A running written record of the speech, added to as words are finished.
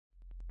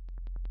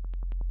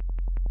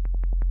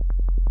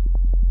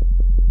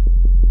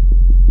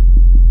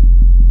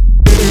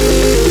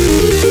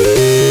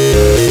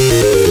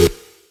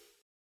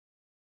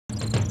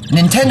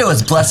Nintendo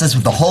has blessed us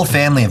with a whole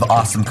family of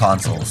awesome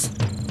consoles.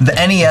 The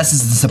NES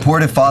is the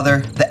supportive father,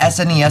 the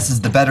SNES is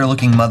the better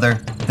looking mother,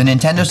 the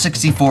Nintendo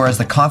 64 is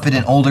the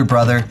confident older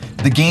brother,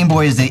 the Game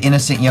Boy is the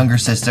innocent younger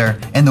sister,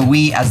 and the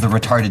Wii as the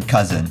retarded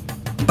cousin.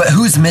 But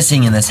who's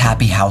missing in this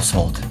happy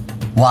household?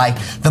 Why,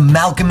 the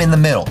Malcolm in the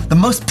middle, the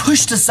most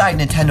pushed aside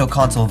Nintendo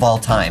console of all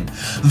time,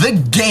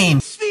 the Game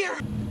Sphere.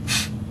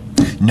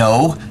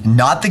 No,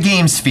 not the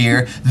Game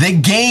Sphere, the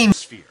Game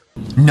Sphere.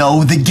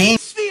 No, the Game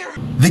Sphere.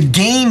 The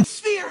Game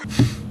Sphere.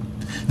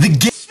 The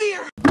Game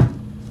Sphere.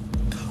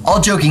 All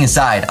joking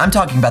aside, I'm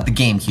talking about the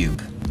Gamecube.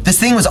 This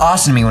thing was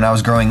awesome to me when I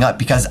was growing up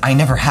because I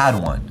never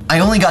had one. I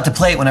only got to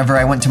play it whenever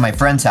I went to my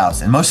friend's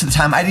house, and most of the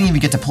time I didn't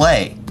even get to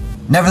play.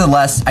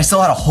 Nevertheless, I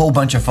still had a whole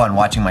bunch of fun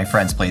watching my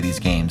friends play these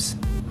games.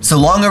 So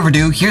long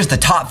overdue, here's the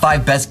top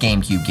 5 best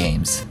Gamecube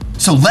games.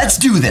 So let's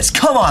do this,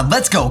 come on,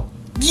 let's go,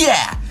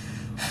 yeah!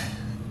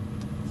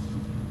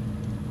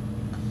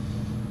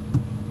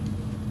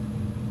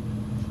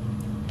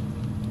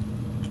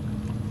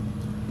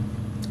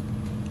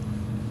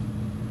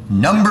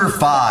 Number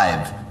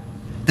 5.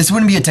 This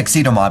wouldn't be a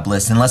TuxedoMob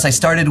list unless I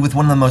started with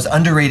one of the most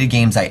underrated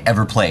games I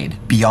ever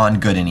played, Beyond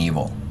Good and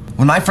Evil.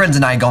 When my friends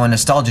and I go on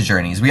nostalgia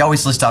journeys, we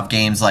always list off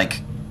games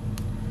like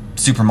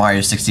Super Mario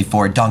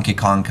 64, Donkey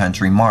Kong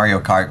Country, Mario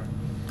Kart.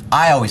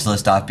 I always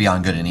list off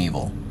Beyond Good and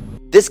Evil.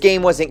 This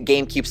game wasn't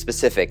GameCube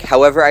specific,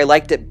 however I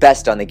liked it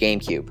best on the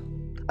GameCube.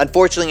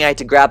 Unfortunately I had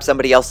to grab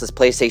somebody else's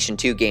PlayStation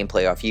 2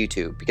 gameplay off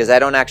YouTube because I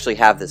don't actually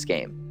have this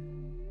game.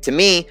 To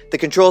me, the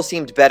controls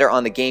seemed better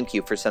on the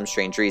GameCube for some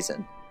strange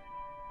reason.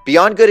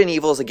 Beyond Good and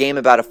Evil is a game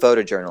about a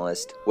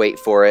photojournalist, wait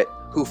for it,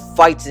 who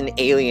fights an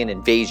alien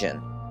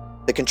invasion.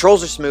 The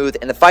controls are smooth,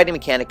 and the fighting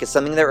mechanic is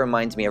something that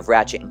reminds me of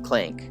Ratchet &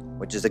 Clank,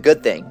 which is a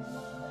good thing.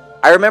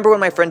 I remember when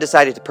my friend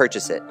decided to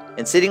purchase it,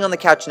 and sitting on the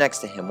couch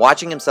next to him,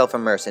 watching himself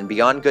immerse in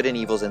Beyond Good and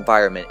Evil's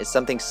environment is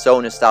something so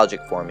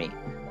nostalgic for me.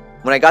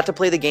 When I got to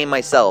play the game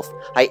myself,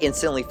 I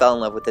instantly fell in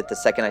love with it the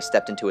second I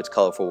stepped into its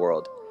colorful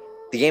world.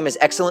 The game has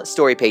excellent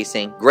story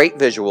pacing, great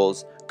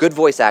visuals, good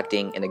voice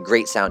acting, and a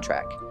great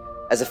soundtrack.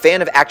 As a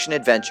fan of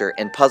action-adventure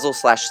and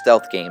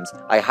puzzle/stealth games,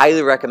 I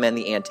highly recommend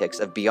the antics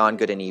of Beyond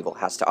Good and Evil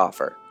has to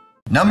offer.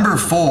 Number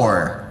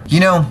 4. You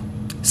know,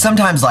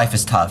 sometimes life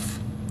is tough.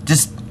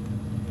 Just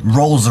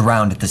rolls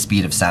around at the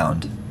speed of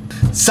sound.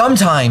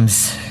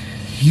 Sometimes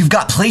you've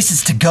got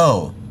places to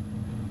go.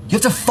 You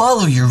have to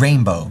follow your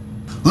rainbow.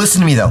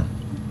 Listen to me though.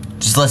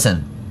 Just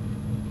listen.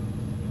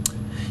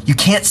 You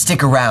can't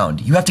stick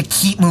around. You have to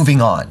keep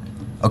moving on,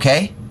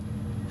 okay?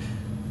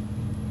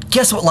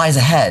 Guess what lies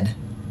ahead?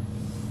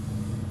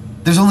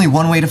 There's only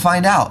one way to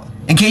find out.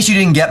 In case you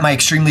didn't get my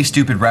extremely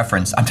stupid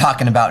reference, I'm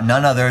talking about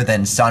none other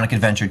than Sonic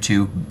Adventure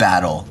 2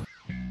 Battle.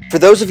 For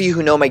those of you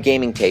who know my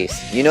gaming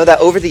taste, you know that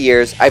over the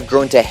years, I've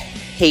grown to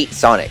hate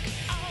Sonic.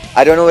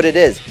 I don't know what it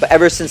is, but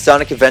ever since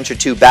Sonic Adventure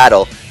 2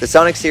 Battle, the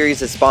Sonic series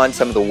has spawned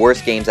some of the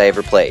worst games I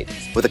ever played,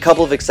 with a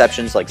couple of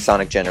exceptions like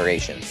Sonic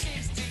Generations.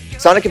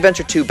 Sonic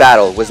Adventure 2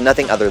 Battle was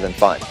nothing other than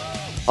fun.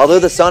 Although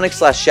the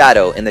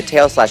Sonic/Shadow and the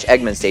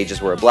Tail/Eggman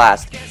stages were a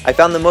blast, I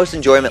found the most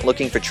enjoyment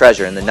looking for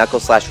treasure in the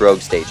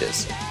Knuckles/Rogue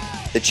stages.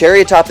 The cherry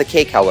atop the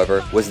cake,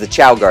 however, was the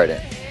Chow Garden.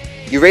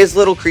 You raised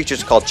little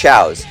creatures called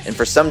Chows, and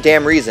for some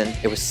damn reason,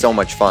 it was so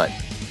much fun.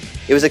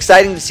 It was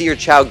exciting to see your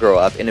Chow grow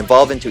up and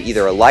evolve into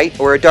either a light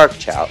or a dark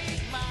Chow.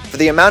 For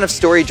the amount of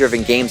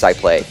story-driven games I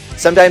play,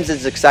 sometimes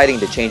it's exciting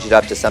to change it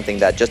up to something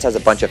that just has a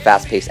bunch of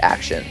fast-paced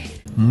action.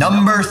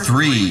 Number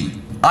 3.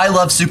 I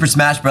love Super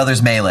Smash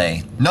Bros.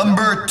 Melee.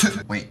 Number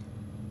 2. Wait,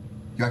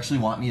 you actually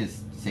want me to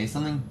say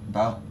something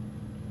about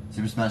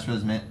Super Smash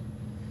Bros. Melee?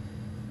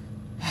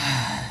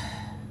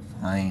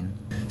 Fine.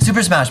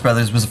 Super Smash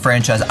Bros. Was a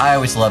franchise I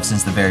always loved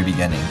since the very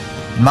beginning.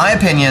 In my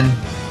opinion,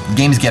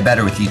 games get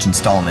better with each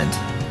installment.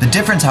 The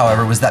difference,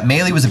 however, was that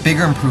Melee was a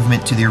bigger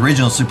improvement to the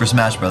original Super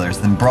Smash Bros.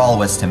 Than Brawl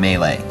was to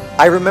Melee.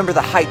 I remember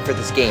the hype for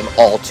this game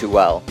all too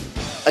well.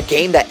 A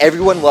game that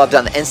everyone loved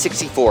on the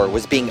N64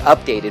 was being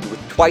updated with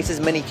twice as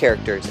many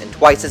characters and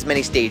twice as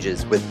many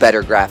stages with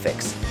better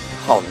graphics.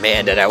 Oh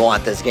man, did I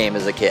want this game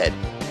as a kid.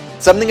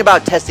 Something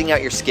about testing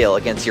out your skill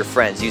against your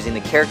friends using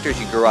the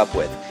characters you grew up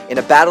with in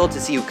a battle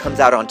to see who comes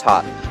out on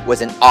top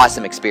was an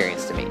awesome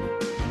experience to me.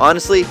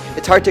 Honestly,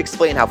 it's hard to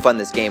explain how fun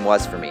this game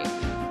was for me.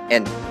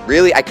 And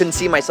really, I couldn't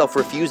see myself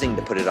refusing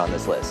to put it on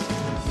this list.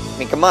 I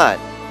mean, come on.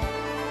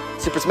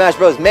 Super Smash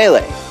Bros.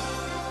 Melee.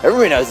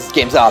 Everybody knows this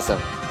game's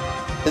awesome.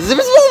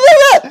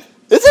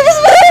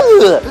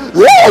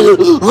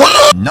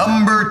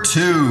 Number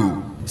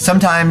 2.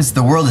 Sometimes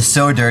the world is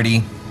so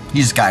dirty,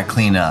 you just gotta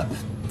clean up,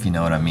 if you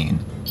know what I mean.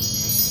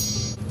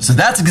 So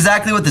that's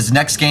exactly what this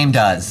next game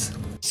does.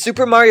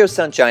 Super Mario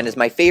Sunshine is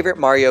my favorite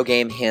Mario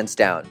game hands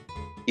down.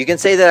 You can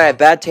say that I have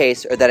bad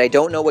taste or that I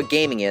don't know what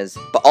gaming is,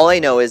 but all I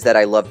know is that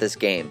I love this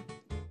game.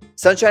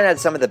 Sunshine had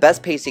some of the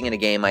best pacing in a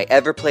game I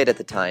ever played at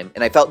the time,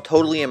 and I felt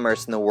totally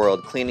immersed in the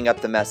world cleaning up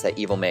the mess that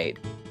Evil made.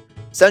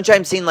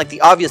 Sunshine seemed like the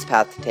obvious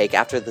path to take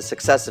after the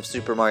success of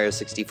Super Mario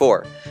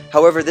 64,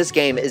 however this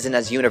game isn't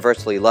as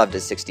universally loved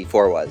as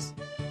 64 was.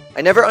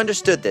 I never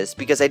understood this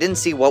because I didn't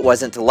see what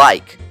wasn't to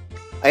like.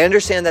 I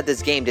understand that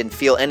this game didn't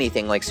feel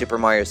anything like Super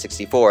Mario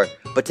 64,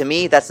 but to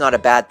me, that's not a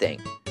bad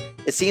thing.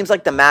 It seems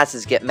like the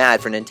masses get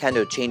mad for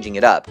Nintendo changing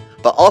it up,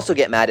 but also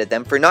get mad at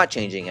them for not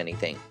changing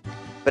anything.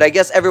 But I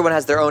guess everyone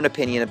has their own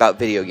opinion about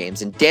video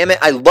games, and damn it,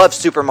 I love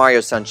Super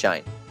Mario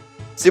Sunshine.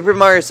 Super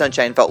Mario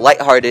Sunshine felt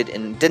lighthearted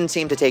and didn't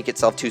seem to take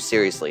itself too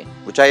seriously,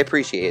 which I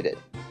appreciated.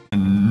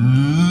 Number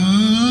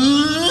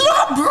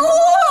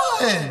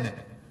 1!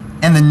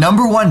 And the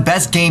number 1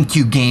 best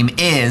GameCube game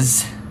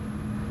is...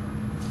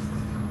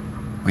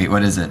 Wait,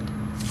 what is it?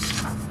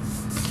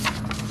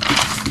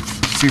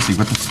 Seriously,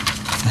 what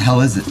the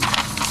hell is it?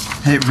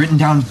 I had it written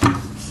down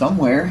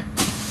somewhere.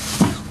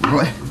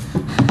 What?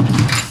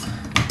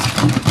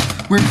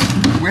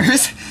 Where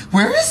is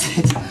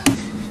it?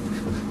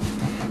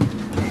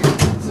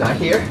 It's not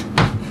here.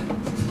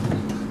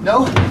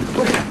 No?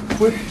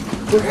 Where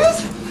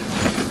is it?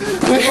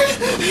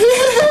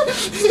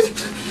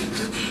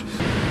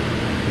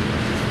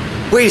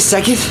 Wait a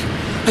second.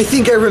 I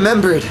think I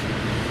remembered.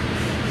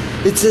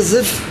 It's as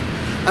if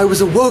I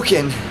was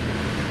awoken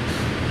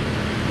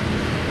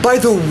by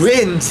the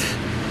wind.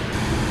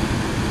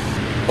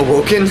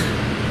 Awoken?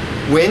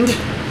 Wind?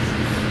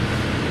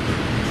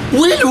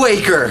 Wind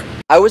Waker!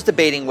 I was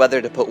debating whether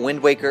to put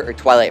Wind Waker or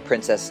Twilight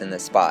Princess in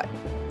this spot.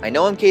 I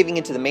know I'm caving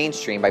into the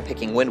mainstream by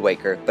picking Wind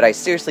Waker, but I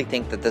seriously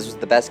think that this was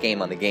the best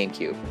game on the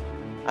GameCube.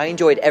 I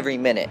enjoyed every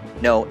minute,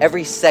 no,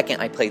 every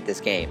second I played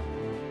this game.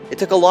 It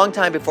took a long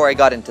time before I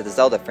got into the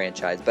Zelda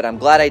franchise, but I'm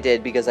glad I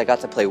did because I got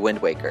to play Wind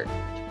Waker.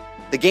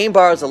 The game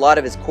borrows a lot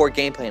of its core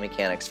gameplay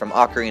mechanics from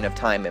Ocarina of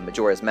Time and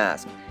Majora's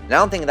Mask, and I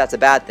don't think that's a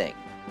bad thing.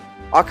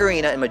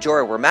 Ocarina and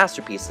Majora were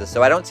masterpieces,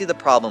 so I don't see the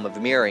problem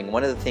of mirroring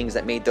one of the things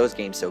that made those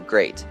games so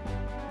great.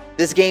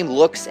 This game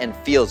looks and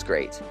feels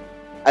great.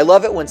 I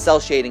love it when cell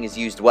shading is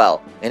used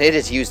well, and it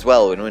is used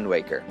well in Wind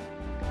Waker.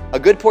 A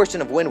good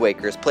portion of Wind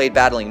Waker is played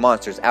battling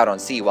monsters out on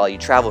sea while you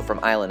travel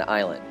from island to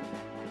island.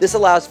 This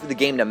allows for the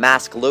game to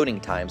mask loading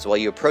times while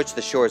you approach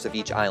the shores of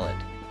each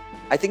island.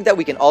 I think that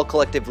we can all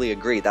collectively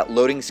agree that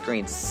loading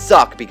screens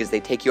suck because they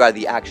take you out of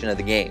the action of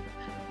the game.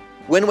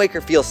 Wind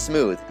Waker feels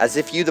smooth, as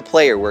if you the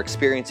player were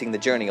experiencing the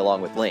journey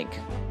along with Link.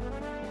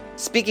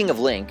 Speaking of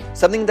Link,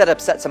 something that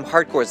upset some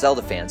hardcore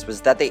Zelda fans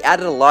was that they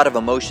added a lot of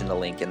emotion to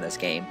Link in this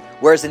game,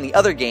 whereas in the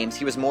other games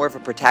he was more of a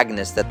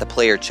protagonist that the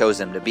player chose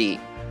him to be.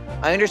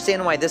 I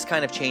understand why this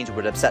kind of change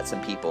would upset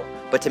some people,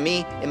 but to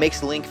me, it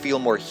makes Link feel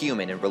more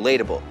human and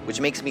relatable,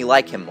 which makes me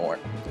like him more.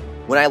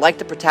 When I like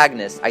the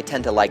protagonist, I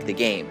tend to like the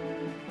game.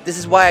 This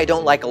is why I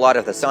don't like a lot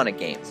of the Sonic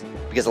games,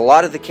 because a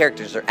lot of the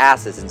characters are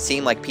asses and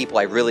seem like people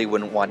I really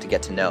wouldn't want to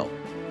get to know.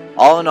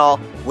 All in all,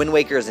 Wind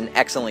Waker is an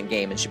excellent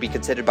game and should be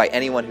considered by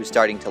anyone who's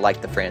starting to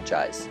like the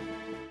franchise.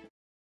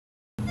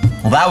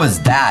 Well, that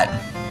was that,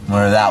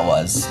 whatever that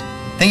was.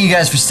 Thank you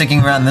guys for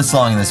sticking around this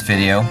long in this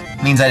video.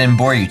 It means I didn't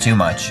bore you too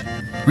much.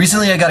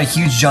 Recently I got a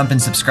huge jump in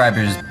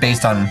subscribers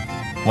based on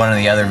one of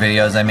the other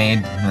videos I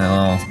made.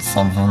 I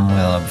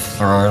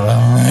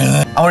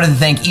wanted to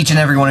thank each and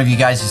every one of you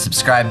guys who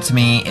subscribed to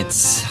me.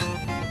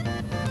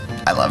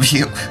 I love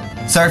you.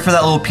 Sorry for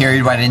that little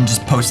period where I didn't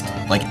just post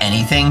like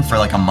anything for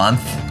like a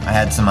month. I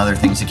had some other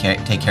things to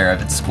take care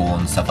of at school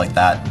and stuff like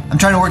that. I'm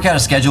trying to work out a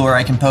schedule where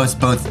I can post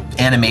both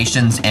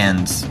animations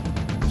and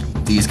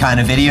these kind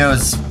of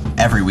videos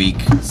every week,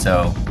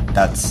 so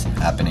that's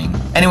happening.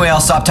 Anyway, I'll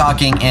stop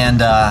talking and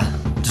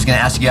just gonna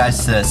ask you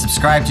guys to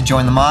subscribe to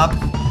join the mob.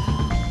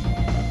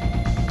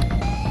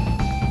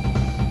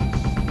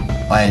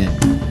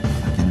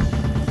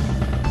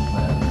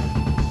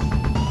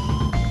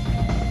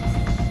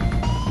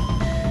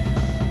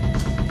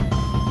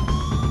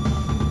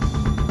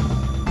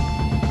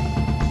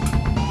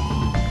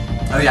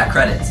 Oh yeah,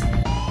 credits.